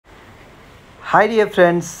Hi dear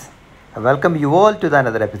friends, welcome you all to the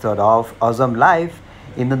another episode of Ossum Life.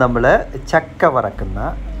 ഇന്ന് നമ്മൾ ചക്ക വറക്കുന്ന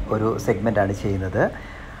ഒരു സെഗ്മെൻ്റാണ് ചെയ്യുന്നത്.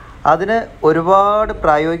 അതിന് ഒരുപാട്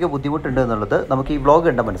പ്രായോഗിക ബുദ്ധിമുട്ടുണ്ട് എന്നുള്ളത് നമുക്ക് ഈ വ്ളോഗ്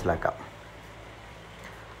കണ്ടാൽ മനസ്സിലാക്കാം.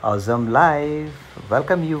 Ossum Life,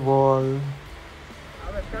 welcome you all.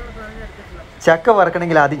 ചക്ക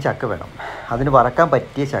വറക്കണമെങ്കിൽ ആദ്യം ചക്ക വേണം. അതിന് വറക്കാൻ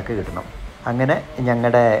പറ്റിയ ചക്ക കിട്ടണം. അങ്ങനെ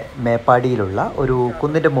ഞങ്ങളുടെ മേപ്പാടിയിലുള്ള ഒരു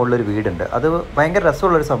കുന്നിൻ്റെ മുകളിലൊരു വീടുണ്ട്. അത് ഭയങ്കര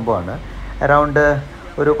രസമുള്ളൊരു സംഭവമാണ്. അറൗണ്ട്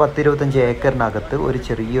ഒരു 10-25 ഏക്കറിനകത്ത് ഒരു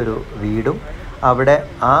ചെറിയൊരു വീടും അവിടെ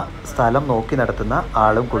ആ സ്ഥലം നോക്കി നടത്തുന്ന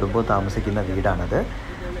ആളും കുടുംബവും താമസിക്കുന്ന വീടാണത്.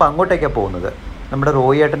 അപ്പോൾ അങ്ങോട്ടേക്കാണ് പോകുന്നത്. നമ്മുടെ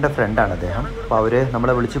റോയേട്ടൻ്റെ ഫ്രണ്ടാണ് അദ്ദേഹം. അപ്പോൾ അവർ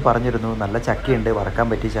നമ്മളെ വിളിച്ച് പറഞ്ഞിരുന്നു, നല്ല ചക്കയുണ്ട്, വറക്കാൻ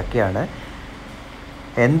പറ്റിയ ചക്കയാണ്.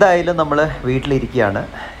 എന്തായാലും നമ്മൾ വീട്ടിലിരിക്കുകയാണ്,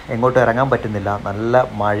 എങ്ങോട്ടും ഇറങ്ങാൻ പറ്റുന്നില്ല, നല്ല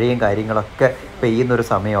മഴയും കാര്യങ്ങളൊക്കെ പെയ്യുന്നൊരു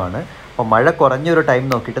സമയമാണ്. അപ്പോൾ മഴ കുറഞ്ഞൊരു ടൈം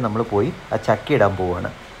നോക്കിയിട്ട് നമ്മൾ പോയി ആ ചക്ക ഇടാൻ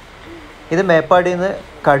പോവുകയാണ്. ഇത് മേപ്പാടിയിൽ നിന്ന്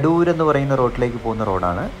കടൂർ എന്ന് പറയുന്ന റോഡിലേക്ക് പോകുന്ന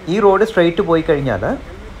റോഡാണ്. ഈ റോഡ് സ്ട്രെയിറ്റ് പോയി കഴിഞ്ഞാൽ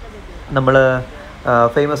നമ്മൾ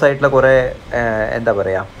ഫേമസ് ആയിട്ടുള്ള കുറേ എന്താ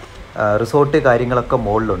പറയുക റിസോർട്ട് കാര്യങ്ങളൊക്കെ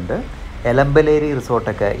മുകളിലുണ്ട്. എലമ്പലേരി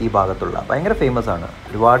റിസോർട്ടൊക്കെ ഈ ഭാഗത്തുള്ള ഭയങ്കര ഫേമസ് ആണ്.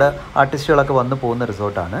 ഒരുപാട് ആർട്ടിസ്റ്റുകളൊക്കെ വന്ന് പോകുന്ന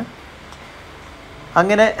റിസോർട്ടാണ്.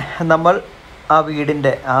 അങ്ങനെ നമ്മൾ ആ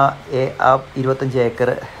വീടിൻ്റെ ആ 25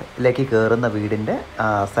 ഏക്കറിലേക്ക് കയറുന്ന വീടിൻ്റെ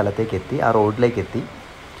സ്ഥലത്തേക്ക് എത്തി, ആ റോഡിലേക്ക് എത്തി.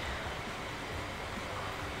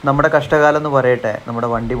 നമ്മുടെ കഷ്ടകാലം എന്ന് പറയട്ടെ, നമ്മുടെ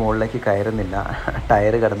വണ്ടി മുകളിലേക്ക് കയറുന്നില്ല,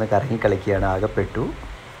 ടയർ കിടന്ന് കറങ്ങി കളിക്കുകയാണ്, ആകെപ്പെട്ടു.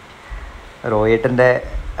 റോയേട്ടൻ്റെ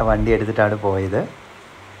വണ്ടി എടുത്തിട്ടാണ് പോയത്.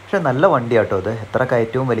 പക്ഷെ നല്ല വണ്ടിയാണ് കേട്ടോ അത്, എത്ര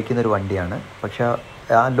കയറ്റവും വലിക്കുന്നൊരു വണ്ടിയാണ്. പക്ഷേ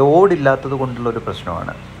ആ ലോഡ് ഇല്ലാത്തത് കൊണ്ടുള്ളൊരു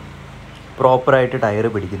പ്രശ്നമാണ്, പ്രോപ്പറായിട്ട് ടയർ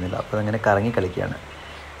പിടിക്കുന്നില്ല. അപ്പോൾ അതങ്ങനെ കറങ്ങി കളിക്കുകയാണ്.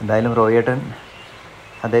 എന്തായാലും റോയേട്ടൻ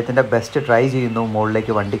അദ്ദേഹത്തിൻ്റെ ബെസ്റ്റ് ട്രൈ ചെയ്യുന്നു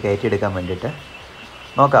മുകളിലേക്ക് വണ്ടി കയറ്റിയെടുക്കാൻ വേണ്ടിയിട്ട്.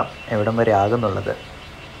 നോക്കാം എവിടം വരെ ആകുന്നുള്ളത്.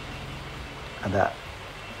 അതാ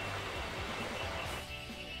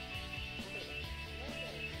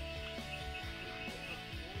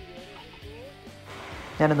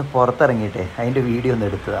ഞാനൊന്ന് പുറത്തിറങ്ങിയിട്ടേ അതിൻ്റെ വീഡിയോ ഒന്ന്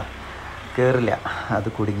എടുത്തതാണ്. കയറില്ല, അത്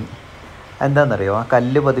കുടുങ്ങി. എന്താണെന്നറിയോ, ആ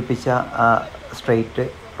കല്ല് പതിപ്പിച്ച ആ സ്ട്രെയിറ്റ്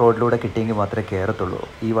റോഡിലൂടെ കിട്ടിയെങ്കിൽ മാത്രമേ കയറത്തുള്ളൂ.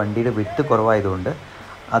 ഈ വണ്ടിയുടെ വിട്ട് കുറവായതുകൊണ്ട്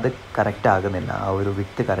അത് കറക്റ്റ് ആകുന്നില്ല, ആ ഒരു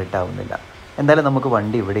വിട്ട് കറക്റ്റ് ആവുന്നില്ല. എന്തായാലും നമുക്ക്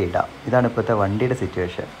വണ്ടി ഇവിടെ ഇടാം. ഇതാണ് ഇപ്പോഴത്തെ വണ്ടിയുടെ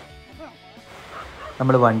സിറ്റുവേഷൻ.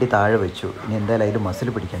 നമ്മൾ വണ്ടി താഴെ വെച്ചു. ഇനി എന്തായാലും അതിൽ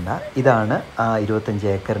മസിൽ പിടിക്കണ്ട. ഇതാണ് ആ 25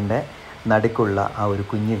 ഏക്കറിൻ്റെ നടുക്കുള്ള ആ ഒരു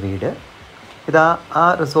കുഞ്ഞു വീട്. ഇതാ ആ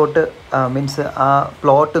റിസോർട്ട് മീൻസ് ആ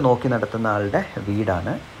പ്ലോട്ട് നോക്കി നടത്തുന്ന ആളുടെ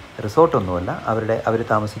വീടാണ്. റിസോർട്ടൊന്നുമല്ല, അവർ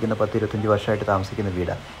താമസിക്കുന്ന 10-25 വർഷമായിട്ട് താമസിക്കുന്ന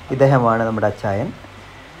വീടാണ്. ഇദ്ദേഹമാണ് നമ്മുടെ അച്ചായൻ.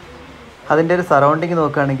 അതിൻ്റെ ഒരു സറൗണ്ടിങ്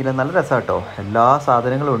നോക്കുകയാണെങ്കിൽ നല്ല രസമാണ് കേട്ടോ. എല്ലാ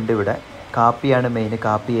സാധനങ്ങളും ഉണ്ട് ഇവിടെ. കാപ്പിയാണ് മെയിൻ,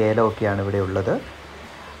 കാപ്പി ഏലമൊക്കെയാണ് ഇവിടെ ഉള്ളത്.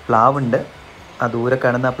 പ്ലാവുണ്ട്, ആ ദൂരെ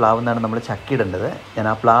കാണുന്ന ആ പ്ലാവ് നിന്നാണ് നമ്മൾ ചക്കിടേണ്ടത്. ഞാൻ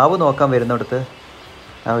ആ പ്ലാവ് നോക്കാൻ വരുന്നിടത്ത്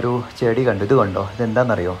ആ ഒരു ചെടി കണ്ടു. ഇത് കണ്ടോ,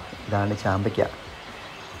 ഇതെന്താണെന്നറിയോ, ഇതാണ് ചാമ്പയ്ക്ക.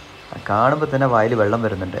 കാണുമ്പോൾ തന്നെ വായിൽ വെള്ളം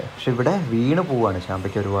വരുന്നുണ്ട്. പക്ഷെ ഇവിടെ വീണ് പോവുകയാണ്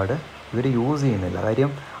ചാമ്പയ്ക്ക. ഒരുപാട് ഇവർ യൂസ് ചെയ്യുന്നില്ല.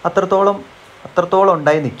 കാര്യം അത്രത്തോളം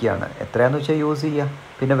ഉണ്ടായി നിൽക്കുകയാണ്. എത്രയാണെന്ന് വെച്ചാൽ യൂസ് ചെയ്യുക.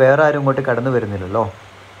 പിന്നെ വേറെ ആരും ഇങ്ങോട്ട് കടന്നു വരുന്നില്ലല്ലോ.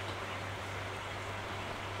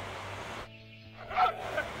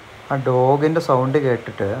 ആ ഡോഗിൻ്റെ സൗണ്ട്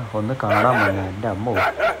കേട്ടിട്ട് ഒന്ന് കാണാൻ വന്നു. എൻ്റെ അമ്മോ,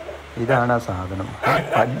 ഇതാണ് ആ സാധനം.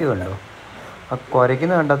 പല്ല് കണ്ടോ, ആ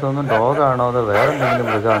കുരയ്ക്കുന്ന കണ്ടാൽ ഡോഗാണോ അതോ വേറെ എന്തെങ്കിലും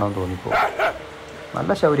മൃഗമാണോ എന്ന് തോന്നിപ്പോ.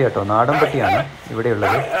 നല്ല ശൗര്യം കേട്ടോ. നാടൻ പട്ടിയാണ്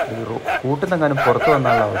ഇവിടെയുള്ളത്. കൂട്ടുന്നെങ്ങാനും പുറത്ത്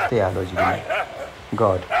വന്നുള്ള അവസ്ഥയെ ആലോചിക്കുന്നത്.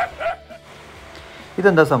 ഗോഡ്,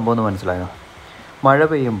 ഇതെന്താ സംഭവം എന്ന് മനസ്സിലായോ? മഴ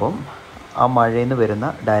പെയ്യുമ്പം ആ മഴയിൽ നിന്ന് വരുന്ന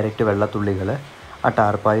ഡയറക്റ്റ് വെള്ളത്തുള്ളികൾ ആ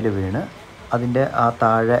ടാർപ്പായിൽ വീണ് അതിൻ്റെ ആ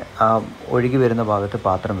താഴെ ആ ഒഴുകി വരുന്ന ഭാഗത്ത്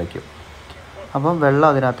പാത്രം വയ്ക്കും. അപ്പം വെള്ളം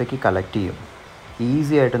അതിനകത്തേക്ക് കളക്ട് ചെയ്യും.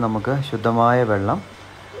 ഈസി ആയിട്ട് നമുക്ക് ശുദ്ധമായ വെള്ളം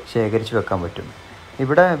ശേഖരിച്ച് വെക്കാൻ പറ്റും.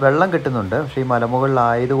 ഇവിടെ വെള്ളം കിട്ടുന്നുണ്ട്. പക്ഷേ ഈ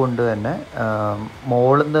മലമുകളിലായതുകൊണ്ട് തന്നെ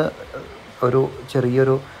മുകളിൽ നിന്ന് ഒരു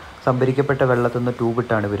ചെറിയൊരു സംഭരിക്കപ്പെട്ട വെള്ളത്തിൽ നിന്ന്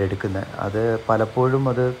ട്യൂബിട്ടാണ് ഇവരെടുക്കുന്നത്. അത് പലപ്പോഴും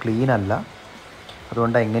അത് ക്ലീൻ അല്ല.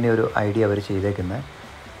 അതുകൊണ്ടാണ് ഇങ്ങനെയൊരു ഐഡിയ അവർ ചെയ്തേക്കുന്നത്.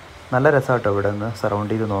 നല്ല രസമാട്ടോ ഇവിടെ നിന്ന്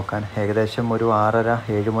സറൗണ്ട് ചെയ്ത് നോക്കാൻ. ഏകദേശം ഒരു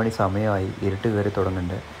 6:30-7 മണി സമയമായി, ഇരുട്ട് കയറി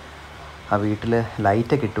തുടങ്ങുന്നുണ്ട്. ആ വീട്ടിൽ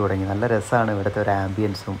ലൈറ്റൊക്കെ ഇട്ട് തുടങ്ങി. നല്ല രസമാണ് ഇവിടുത്തെ ഒരു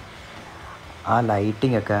ആംബിയൻസും ആ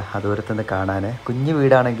ലൈറ്റിംഗ് ഒക്കെ അതുവരത്തു നിന്ന് കാണാൻ. കുഞ്ഞു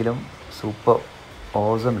വീടാണെങ്കിലും സൂപ്പർ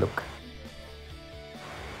ഓസം ലുക്ക്.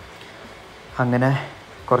 അങ്ങനെ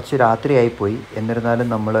കുറച്ച് രാത്രിയായിപ്പോയി. എന്നിരുന്നാലും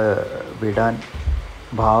നമ്മൾ വിടാൻ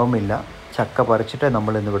ഭാവമില്ല. ചക്ക പറിച്ചിട്ടേ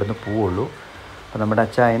നമ്മൾ ഇന്ന് ഇവിടുന്ന് പോവുള്ളൂ. അപ്പോൾ നമ്മുടെ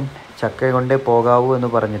അച്ചായൻ ചക്ക കൊണ്ടേ പോകാവൂ എന്ന്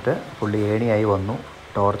പറഞ്ഞിട്ട് പുള്ളി ഏണിയായി വന്നു,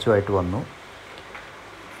 ടോർച്ചുമായിട്ട് വന്നു.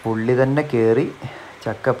 പുള്ളി തന്നെ കയറി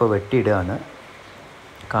ചക്ക ഇപ്പോൾ വെട്ടിയിടുകയാണ്.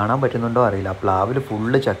 കാണാൻ പറ്റുന്നുണ്ടോ അറിയില്ല, ആ പ്ലാവിൽ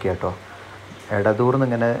ഫുള്ള് ചക്ക കേട്ടോ. ഇടതൂർന്ന്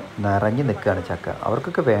ഇങ്ങനെ നിറഞ്ഞ് നിൽക്കുകയാണ് ചക്ക.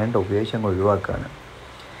 അവർക്കൊക്കെ വേണ്ട, ഉപയോഗിച്ച് അങ്ങ് ഒഴിവാക്കുകയാണ്.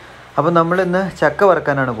 അപ്പോൾ നമ്മളിന്ന് ചക്ക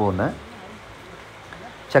വറക്കാനാണ് പോകുന്നത്.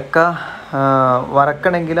 ചക്ക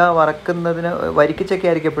വറക്കണമെങ്കിൽ ആ വറക്കുന്നതിന് വരിക്കച്ചക്ക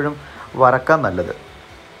ആയിരിക്കും എപ്പോഴും വറക്കാൻ നല്ലത്.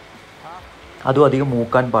 അതും അധികം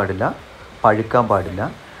മൂക്കാൻ പാടില്ല, പഴുക്കാൻ പാടില്ല.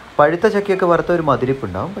 പഴുത്ത ചക്കയൊക്കെ വറുത്ത ഒരു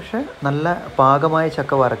മധുരിപ്പുണ്ടാവും. പക്ഷേ നല്ല പാകമായ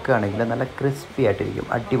ചക്ക വറക്കുകയാണെങ്കിൽ നല്ല ക്രിസ്പി ആയിട്ടിരിക്കും,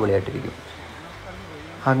 അടിപൊളിയായിട്ടിരിക്കും.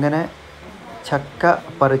 അങ്ങനെ ചക്ക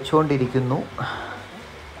പറിച്ചുകൊണ്ടിരിക്കുന്നു.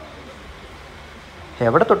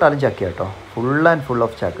 എവിടെ തൊട്ടാലും ചക്ക കേട്ടോ, ഫുൾ ആൻഡ് ഫുൾ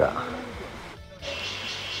ഓഫ് ചക്ക.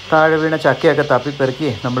 താഴെ വീണ ചക്കയൊക്കെ തപ്പിപ്പെറുക്കി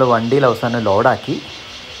നമ്മൾ വണ്ടിയിൽ അവസാനം ലോഡാക്കി.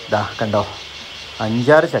 ഇതാ കണ്ടോ,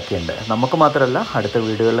 5-6 ചക്കയുണ്ട്. നമുക്ക് മാത്രമല്ല അടുത്ത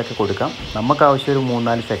വീടുകളിലൊക്കെ കൊടുക്കാം. നമുക്ക് ആവശ്യം ഒരു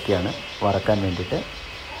 3-4 ചക്കയാണ് വറക്കാൻ വേണ്ടിയിട്ട്.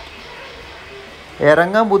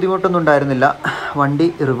 ഇറങ്ങാൻ ബുദ്ധിമുട്ടൊന്നും ഉണ്ടായിരുന്നില്ല. വണ്ടി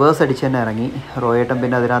റിവേഴ്സ് അടിച്ച് തന്നെ ഇറങ്ങി. റോയേട്ടൻ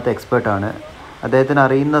പിന്നെ അതിനകത്ത് എക്സ്പേർട്ടാണ്. അദ്ദേഹത്തിന്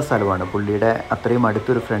അറിയുന്ന സ്ഥലമാണ്. പുള്ളിയുടെ അത്രയും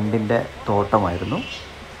അടുത്തൊരു ഫ്രണ്ടിൻ്റെ തോട്ടമായിരുന്നു.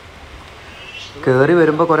 കയറി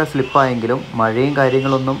വരുമ്പോൾ കുറേ സ്ലിപ്പായെങ്കിലും മഴയും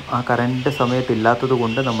കാര്യങ്ങളൊന്നും ആ കറണ്ട് സമയത്ത് ഇല്ലാത്തത്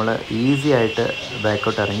കൊണ്ട് നമ്മൾ ഈസി ആയിട്ട്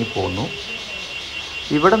ബാക്കോട്ട് ഇറങ്ങി പോന്നു.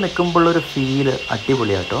 ഇവിടെ നിൽക്കുമ്പോഴൊരു ഫീല്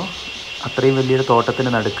അടിപൊളിയാട്ടോ. അത്രയും വലിയൊരു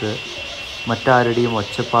തോട്ടത്തിന് നടുക്ക് മറ്റാരുടെയും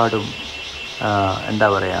ഒച്ചപ്പാടും എന്താ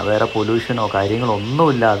പറയുക, വേറെ പൊല്യൂഷനോ കാര്യങ്ങളോ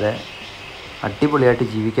ഒന്നുമില്ലാതെ അടിപൊളിയായിട്ട്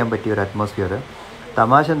ജീവിക്കാൻ പറ്റിയ ഒരു അറ്റ്മോസ്ഫിയർ.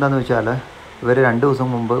 തമാശ എന്താണെന്ന് വെച്ചാൽ ഇവർ 2 ദിവസം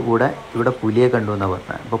മുമ്പ് കൂടെ ഇവിടെ പുലിയെ കണ്ടു എന്നാണ്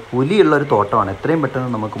പറഞ്ഞത്. അപ്പോൾ പുലിയുള്ളൊരു തോട്ടമാണ്. എത്രയും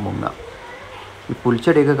പെട്ടെന്ന് നമുക്ക് മുങ്ങാം. ഈ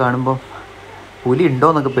പുൽച്ചെടിയൊക്കെ കാണുമ്പോൾ പുലി ഉണ്ടോ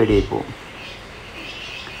എന്നൊക്കെ പേടിയായി പോവും.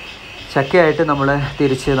 ചക്കയായിട്ട് നമ്മൾ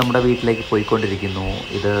തിരിച്ച് നമ്മുടെ വീട്ടിലേക്ക് പോയിക്കൊണ്ടിരിക്കുന്നു.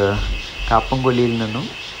 ഇത് കാപ്പംകൊല്ലിയിൽ നിന്നും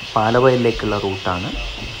പാലവയലിലേക്കുള്ള റൂട്ടാണ്.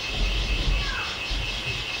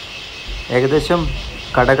 ഏകദേശം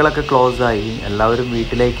കടകളൊക്കെ ക്ലോസായി. എല്ലാവരും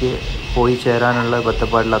വീട്ടിലേക്ക് പോയി ചേരാനുള്ള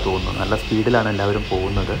ബത്തപ്പാടിലാണ് തോന്നുന്നു. നല്ല സ്പീഡിലാണ് എല്ലാവരും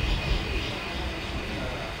പോകുന്നത്.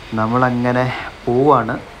 നമ്മളങ്ങനെ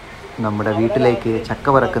പോവാണ് നമ്മുടെ വീട്ടിലേക്ക് ചക്ക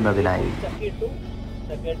വറക്കുന്നതിനായി.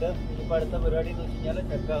 ചക്കയിട്ട് ഇനിയിപ്പോൾ അടുത്ത പരിപാടി എന്ന് വെച്ച് കഴിഞ്ഞാൽ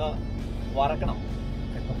ചക്ക വറക്കണം,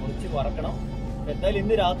 ചക്ക പൊളിച്ച് വറക്കണം. എന്തായാലും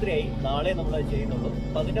ഇന്ന് രാത്രിയായി, നാളെ നമ്മളത് ചെയ്യുന്നുള്ളൂ.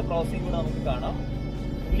 അപ്പം അതിൻ്റെ പ്രോസസ്സിംഗ് കൂടെ നമുക്ക് കാണാം.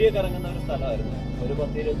 പുലിയൊക്കെ ഇറങ്ങുന്ന ഒരു സ്ഥലമായിരുന്നു. ഒരു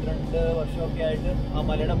 10-22 വർഷമൊക്കെ ആയിട്ട് ആ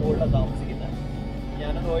മലയുടെ മുകളിലാണ് താമസിക്കുന്നത്.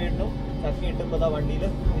 ഞാനും റോയിട്ടും ചക്ക ഇട്ടുമ്പോൾ ആ വണ്ടിയിൽ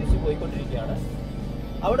തിരിച്ച് പോയിക്കൊണ്ടിരിക്കുകയാണ്.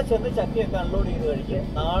 അവിടെ ചെന്ന് ചക്കയൊക്കെ അൺലോഡ് ചെയ്ത് കഴിഞ്ഞ്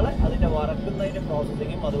നാളെ അതിൻ്റെ വറക്കുന്നതിൻ്റെ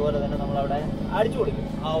പ്രോസസ്സിങ്ങും അതുപോലെ തന്നെ നമ്മളവിടെ അടിച്ചു കൊടുക്കും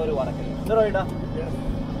ആ ഒരു വറക്കൽ. എന്താ റോയിട്ടാ?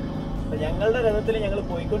 അപ്പം ഞങ്ങളുടെ രഥത്തിൽ ഞങ്ങൾ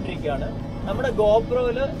പോയിക്കൊണ്ടിരിക്കുകയാണ്. നമ്മുടെ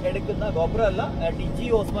ഗോപ്രോയിൽ എടുക്കുന്ന, ഗോപ്രോ അല്ല ഡിജി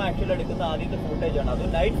ഓസ്മ ആക്ച്വലി എടുക്കുന്ന ആദ്യത്തെ ഫുട്ടേജാണ്. അത്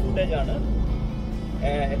നൈറ്റ് ഫുട്ടേജാണ്.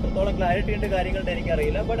 എത്രത്തോളം ക്ലാരിറ്റി ഉണ്ട് കാര്യങ്ങളുടെ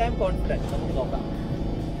എനിക്കറിയില്ല. But I M confident. നമുക്ക് നോക്കാം.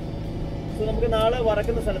 സോ നമുക്ക് നാളെ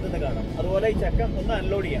വറക്കുന്ന സ്ഥലത്ത് നിന്ന് കാണാം. അതുപോലെ ഈ ചക്ക ഒന്ന്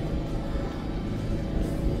അൺലോഡ് ചെയ്യാം.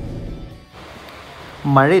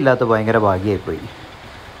 മഴയില്ലാത്ത ഭയങ്കര ഭാഗ്യമായിപ്പോയി.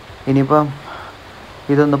 ഇനിയിപ്പം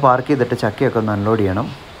ഇതൊന്ന് പാർക്ക് ചെയ്തിട്ട് ചക്കയൊക്കെ ഒന്ന് അൺലോഡ് ചെയ്യണം.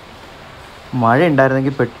 മഴ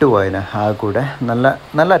ഉണ്ടായിരുന്നെങ്കിൽ പെട്ടുപോയതിന്. ആ കൂടെ നല്ല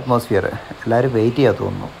നല്ല അറ്റ്മോസ്ഫിയർ. എല്ലാവരും വെയിറ്റ് ചെയ്യാൻ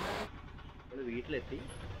തോന്നുന്നു. നമ്മൾ വീട്ടിലെത്തി.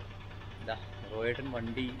 റോയേട്ടൻ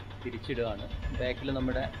വണ്ടി തിരിച്ചിടുകയാണ്. ബാക്കിൽ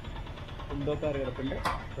നമ്മുടെ കുണ്ടോക്കാർ കിടപ്പുണ്ട്.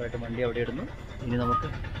 റോയേട്ടൻ വണ്ടി അവിടെ ഇടുന്നു. ഇനി നമുക്ക്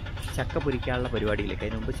ചക്ക പൊരിക്കാനുള്ള പരിപാടിയിലേക്ക്.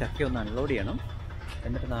 അതിന് മുമ്പ് ചക്ക ഒന്ന് അൺലോഡ് ചെയ്യണം.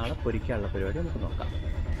 എന്നിട്ട് നാളെ പൊരിക്കാനുള്ള പരിപാടി നമുക്ക് നോക്കാം.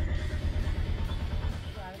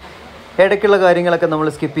 ഇടയ്ക്കുള്ള കാര്യങ്ങളൊക്കെ നമ്മൾ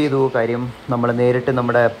സ്കിപ്പ് ചെയ്തു. കാര്യം നമ്മൾ നേരിട്ട്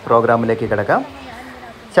നമ്മുടെ പ്രോഗ്രാമിലേക്ക് കിടക്കാം.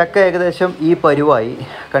 ചക്ക ഏകദേശം ഈ പരുവായി,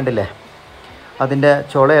 കണ്ടില്ലേ? അതിൻ്റെ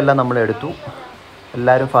ചുളയെല്ലാം നമ്മൾ എടുത്തു.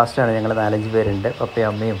 എല്ലാവരും ഫാസ്റ്റാണ്. ഞങ്ങൾ 4-5 പേരുണ്ട്. പപ്പയും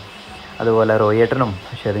അമ്മയും അതുപോലെ റോയേട്ടനും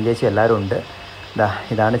ഷെറിൻ ചേച്ചി എല്ലാവരും ഉണ്ട്.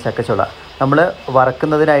 ഇതാണ് ചക്കച്ചുള. നമ്മൾ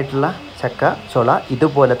വറക്കുന്നതിനായിട്ടുള്ള ചക്ക ചുള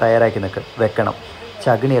ഇതുപോലെ തയ്യാറാക്കി വെക്കണം.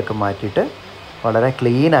 ചകിണിയൊക്കെ മാറ്റിയിട്ട് വളരെ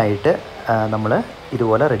ക്ലീനായിട്ട് നമ്മൾ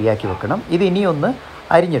ഇതുപോലെ റെഡിയാക്കി വെക്കണം. ഇത് ഇനിയൊന്ന്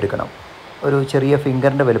അരിഞ്ഞെടുക്കണം. ഒരു ചെറിയ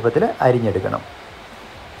ഫിംഗറിൻ്റെ വലുപ്പത്തിൽ അരിഞ്ഞെടുക്കണം.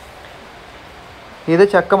 ഇത്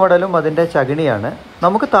ചക്കമടലും അതിൻ്റെ ചകിണിയാണ്.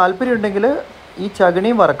 നമുക്ക് താല്പര്യമുണ്ടെങ്കിൽ ഈ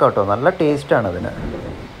ചകിണിയും വറക്കാം കേട്ടോ. നല്ല ടേസ്റ്റാണ് അതിന്.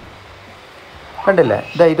 കണ്ടില്ലേ?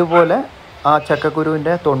 ഇതുപോലെ ആ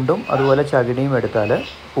ചക്കക്കുരുവിൻ്റെ തൊണ്ടും അതുപോലെ ചകിണിയും എടുത്താൽ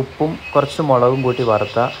ഉപ്പും കുറച്ച് മുളകും കൂട്ടി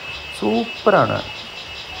വറുത്താൽ സൂപ്പറാണ്.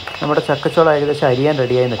 നമ്മുടെ ചക്കച്ചോള ഏകദേശം അരിയാൻ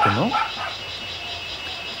റെഡിയായി നിൽക്കുന്നു.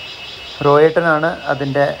 റോയേട്ടനാണ്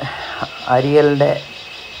അതിൻ്റെ അരിയലിൻ്റെ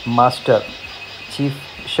മാസ്റ്റർ, ചീഫ്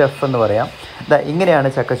ഷെഫ് എന്ന് പറയാം. ഇങ്ങനെയാണ്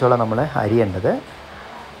ചക്കച്ചോള നമ്മൾ അരിയേണ്ടത്.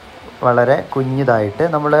 വളരെ കുഞ്ഞിതായിട്ട്.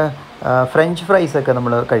 നമ്മൾ ഫ്രഞ്ച് ഫ്രൈസൊക്കെ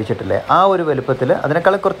നമ്മൾ കഴിച്ചിട്ടില്ലേ, ആ ഒരു വലുപ്പത്തിൽ,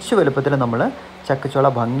 അതിനേക്കാൾ കുറച്ച് വലുപ്പത്തിൽ നമ്മൾ ചക്കച്ചോള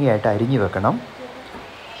ഭംഗിയായിട്ട് അരിഞ്ഞു വെക്കണം.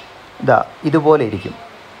 ഇതുപോലെ ഇരിക്കും.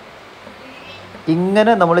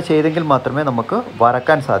 ഇങ്ങനെ നമ്മൾ ചെയ്തെങ്കിൽ മാത്രമേ നമുക്ക്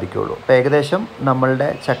വറക്കാൻ സാധിക്കുകയുള്ളൂ. അപ്പോൾ ഏകദേശം നമ്മളുടെ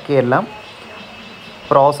ചക്കയെല്ലാം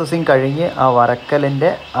പ്രോസസ്സിങ് കഴിഞ്ഞ് ആ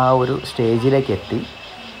വറക്കലിൻ്റെ ആ ഒരു സ്റ്റേജിലേക്ക് എത്തി.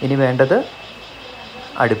 ഇനി വേണ്ടത്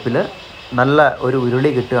അടുപ്പിൽ നല്ല ഒരു ഉരുളി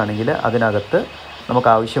കിട്ടുകയാണെങ്കിൽ അതിനകത്ത് നമുക്ക്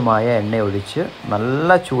ആവശ്യമായ എണ്ണ ഒഴിച്ച് നല്ല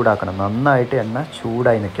ചൂടാക്കണം. നന്നായിട്ട് എണ്ണ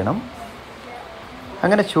ചൂടായി നിൽക്കണം.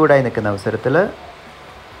 അങ്ങനെ ചൂടായി നിൽക്കുന്ന അവസരത്തിൽ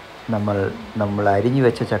നമ്മൾ അരിഞ്ഞു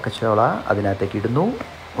വെച്ച ചക്കച്ചോള അതിനകത്തേക്ക് ഇടുന്നു,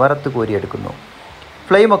 വറുത്ത് കോരിയെടുക്കുന്നു.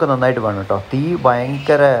 ഫ്ലെയിമൊക്കെ നന്നായിട്ട് വേണം കേട്ടോ. തീ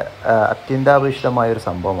ഭയങ്കര അത്യന്താപേക്ഷിതമായൊരു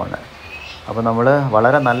സംഭവമാണ്. അപ്പോൾ നമ്മൾ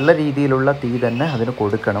വളരെ നല്ല രീതിയിലുള്ള തീ തന്നെ അതിന്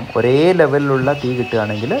കൊടുക്കണം. ഒരേ ലെവലിലുള്ള തീ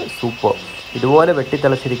കിട്ടുകയാണെങ്കിൽ സൂപ്പർ. ഇതുപോലെ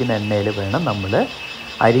വെട്ടിത്തിളച്ചിരിക്കുന്ന എണ്ണയിൽ വേണം നമ്മൾ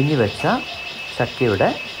അരിഞ്ഞു വെച്ച ചക്കയുടെ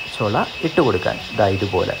ചുള ഇട്ട് കൊടുക്കാൻ.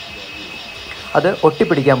 ഇതുപോലെ അത്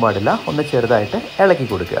ഒട്ടിപ്പിടിക്കാൻ പാടില്ല. ഒന്ന് ചെറുതായിട്ട് ഇളക്കി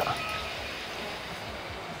കൊടുക്കുക.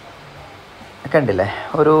 കണ്ടില്ലേ,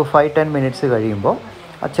 ഒരു 5-10 മിനിറ്റ്സ് കഴിയുമ്പോൾ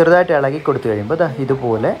ചെറുതായിട്ട് ഇളകി കൊടുത്തു കഴിയുമ്പോൾ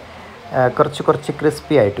ഇതുപോലെ കുറച്ച്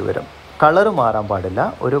ക്രിസ്പി ആയിട്ട് വരും. കളറ് മാറാൻ പാടില്ല.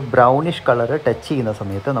 ഒരു ബ്രൗണിഷ് കളറ് ടച്ച് ചെയ്യുന്ന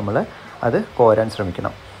സമയത്ത് നമ്മൾ അത് കോരാൻ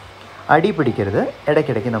ശ്രമിക്കണം. അടി പിടിക്കരുത്.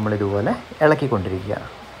 ഇടയ്ക്കിടയ്ക്ക് നമ്മളിതുപോലെ ഇളക്കിക്കൊണ്ടിരിക്കുക.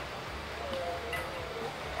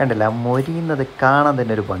 കണ്ടില്ല, മൊരിയുന്നത് കാണാൻ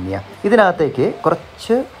തന്നെ ഒരു ഭംഗിയാണ്. ഇതിനകത്തേക്ക്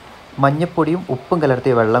കുറച്ച് മഞ്ഞപ്പൊടിയും ഉപ്പും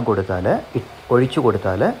കലർത്തിയ വെള്ളം ഒഴിച്ചു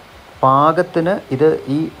കൊടുത്താൽ പാകത്തിന് ഇത്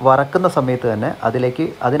ഈ വറക്കുന്ന സമയത്ത് തന്നെ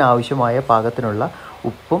അതിനാവശ്യമായ പാകത്തിനുള്ള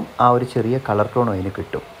ഉപ്പും ആ ഒരു ചെറിയ കളർ ടോണും അതിന്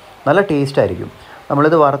കിട്ടും. നല്ല ടേസ്റ്റായിരിക്കും.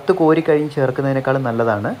 നമ്മളിത് വറുത്ത് കോരി കഴിഞ്ഞ് ചേർക്കുന്നതിനേക്കാളും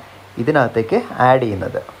നല്ലതാണ് ഇതിനകത്തേക്ക് ആഡ്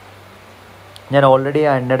ചെയ്യുന്നത്. ഞാൻ ഓൾറെഡി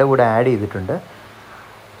ആ എണ്ണയുടെ കൂടെ ആഡ് ചെയ്തിട്ടുണ്ട്.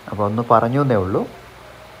 അപ്പോൾ ഒന്ന് പറഞ്ഞു എന്നേ ഉള്ളൂ.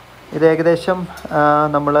 ഇത് ഏകദേശം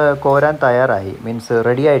നമ്മൾ കോരാൻ തയ്യാറായി, മീൻസ്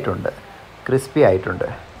റെഡി ആയിട്ടുണ്ട്, ക്രിസ്പി ആയിട്ടുണ്ട്.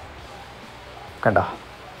 കണ്ടോ,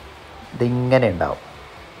 ഇതിങ്ങനെ ഉണ്ടാവും.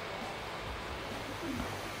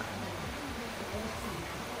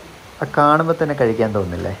 കാണുമ്പോൾ തന്നെ കഴിക്കാൻ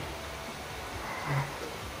തോന്നില്ലേ?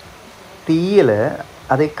 തീയിൽ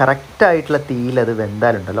അത് കറക്റ്റായിട്ടുള്ള തീയിൽ അത്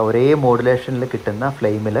വെന്താലുണ്ടല്ലോ, ഒരേ മോഡുലേഷനിൽ കിട്ടുന്ന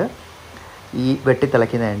ഫ്ലെയിമിൽ ഈ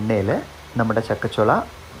വെട്ടിത്തിളയ്ക്കുന്ന എണ്ണയിൽ നമ്മുടെ ചക്കച്ചുള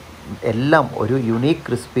എല്ലാം ഒരു യുണീക്ക്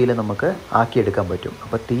ക്രിസ്പിയിൽ നമുക്ക് ആക്കിയെടുക്കാൻ പറ്റും.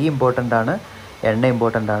 അപ്പോൾ തീ ഇമ്പോർട്ടൻ്റ് ആണ്, എണ്ണ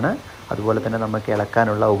ഇമ്പോർട്ടൻ്റ് ആണ്, അതുപോലെ തന്നെ നമുക്ക്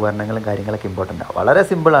ഇളക്കാനുള്ള ഉപകരണങ്ങളും കാര്യങ്ങളൊക്കെ ഇമ്പോർട്ടൻ്റ് ആണ്. വളരെ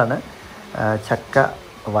സിമ്പിളാണ് ചക്ക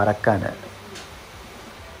വറക്കാൻ.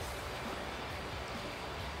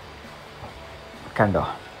 കണ്ടോ,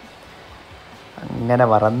 അങ്ങനെ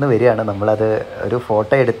വറന്ന് വരികയാണ്. നമ്മളത് ഒരു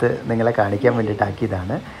ഫോട്ടോ എടുത്ത് നിങ്ങളെ കാണിക്കാൻ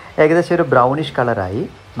വേണ്ടിയിട്ടാക്കിയതാണ്. ഏകദേശം ഒരു ബ്രൗണിഷ് കളറായി.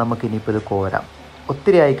 നമുക്കിനിയിപ്പോൾ ഇത് കോരാം.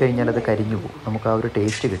 ഒത്തിരി ആയിക്കഴിഞ്ഞാൽ അത് കരിഞ്ഞു പോകും, നമുക്ക് ആ ഒരു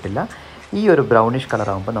ടേസ്റ്റ് കിട്ടില്ല. ഈ ഒരു ബ്രൗണിഷ്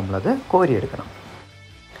കളറാകുമ്പോൾ നമ്മളത് കോരിയെടുക്കണം.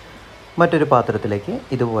 മറ്റൊരു പാത്രത്തിലേക്ക്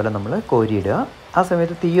ഇതുപോലെ നമ്മൾ കോരിയിടുക. ആ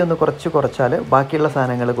സമയത്ത് തീ ഒന്ന് കുറച്ചാൽ ബാക്കിയുള്ള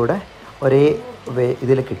സാധനങ്ങൾ കൂടെ ഒരേ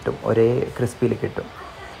ഇതിൽ കിട്ടും, ഒരേ ക്രിസ്പിയിൽ കിട്ടും.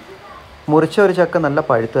 മുറിച്ച ഒരു ചക്ക നല്ല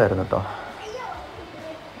പഴുത്തായിരുന്നു കേട്ടോ.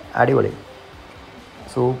 അടിപൊളി,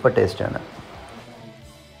 സൂപ്പർ ടേസ്റ്റാണ്.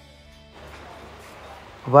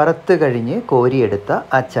 വറുത്ത് കഴിഞ്ഞ് കോരിയെടുത്ത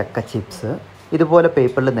ആ ചക്ക ചിപ്സ് ഇതുപോലെ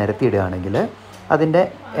പേപ്പറിൽ നിരത്തിയിടുകയാണെങ്കിൽ അതിൻ്റെ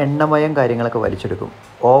എണ്ണമയം കാര്യങ്ങളൊക്കെ വലിച്ചെടുക്കും.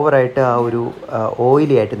 ഓവറായിട്ട് ആ ഒരു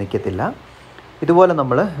ഓയിലി ആയിട്ട് നിൽക്കത്തില്ല. ഇതുപോലെ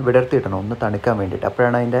നമ്മൾ വിടർത്തിയിടണം, ഒന്ന് തണുക്കാൻ വേണ്ടിയിട്ട്.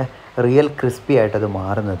 അപ്പോഴാണ് അതിൻ്റെ റിയൽ ക്രിസ്പി ആയിട്ടത്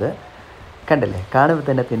മാറുന്നത്. കണ്ടില്ലേ, കാണുമ്പോൾ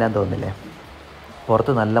തന്നെ തിന്നാൻ തോന്നില്ലേ?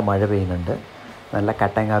 പുറത്ത് നല്ല മഴ പെയ്യുന്നുണ്ട്. നല്ല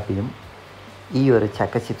കട്ടൻ കാപ്പിയും ഈ ഒരു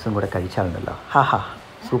ചക്ക ചിപ്സും കൂടെ കഴിച്ചാലുണ്ടല്ലോ,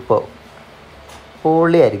 സൂപ്പർ,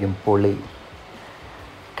 പൊളിയായിരിക്കും, പൊളി.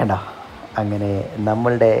 കണ്ടോ, അങ്ങനെ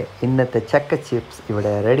നമ്മളുടെ ഇന്നത്തെ ചക്ക ചിപ്സ്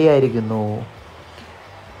ഇവിടെ റെഡി ആയിരിക്കുന്നു.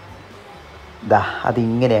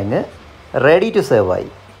 അതിങ്ങനെ അങ്ങ് റെഡി ടു സെർവ് ആയി.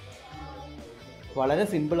 വളരെ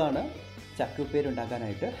സിമ്പിളാണ് ചക്കുപ്പേര്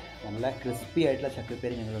ഉണ്ടാക്കാനായിട്ട്. നല്ല ക്രിസ്പി ആയിട്ടുള്ള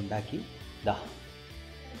ചക്കുപ്പേര് ഞങ്ങൾ ഉണ്ടാക്കി.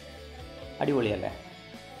 അടിപൊളിയല്ലേ?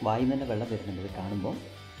 വായിൽ നിന്ന് വെള്ളം വരുന്നുണ്ട് ഇത് കാണുമ്പോൾ.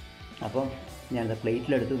 അപ്പം ഞാനത്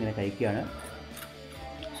പ്ലേറ്റിലെടുത്ത് ഇങ്ങനെ കഴിക്കുകയാണ്.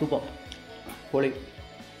 സൂപ്പർ, പൊളി.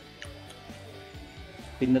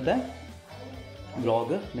 ഇന്നത്തെ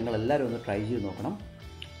വ്ളോഗ് നിങ്ങളെല്ലാവരും ഒന്ന് ട്രൈ ചെയ്ത് നോക്കണം.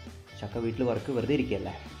 ചക്ക വീട്ടിൽ വർക്ക് വെറുതെ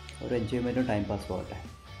ഇരിക്കുകയല്ലേ, ഒരു എൻജോയ്മെൻറ്റും ടൈം പാസ് പോകട്ടെ.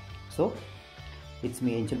 So it's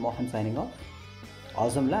me Angel Mohan signing off.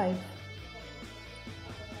 Awesome life.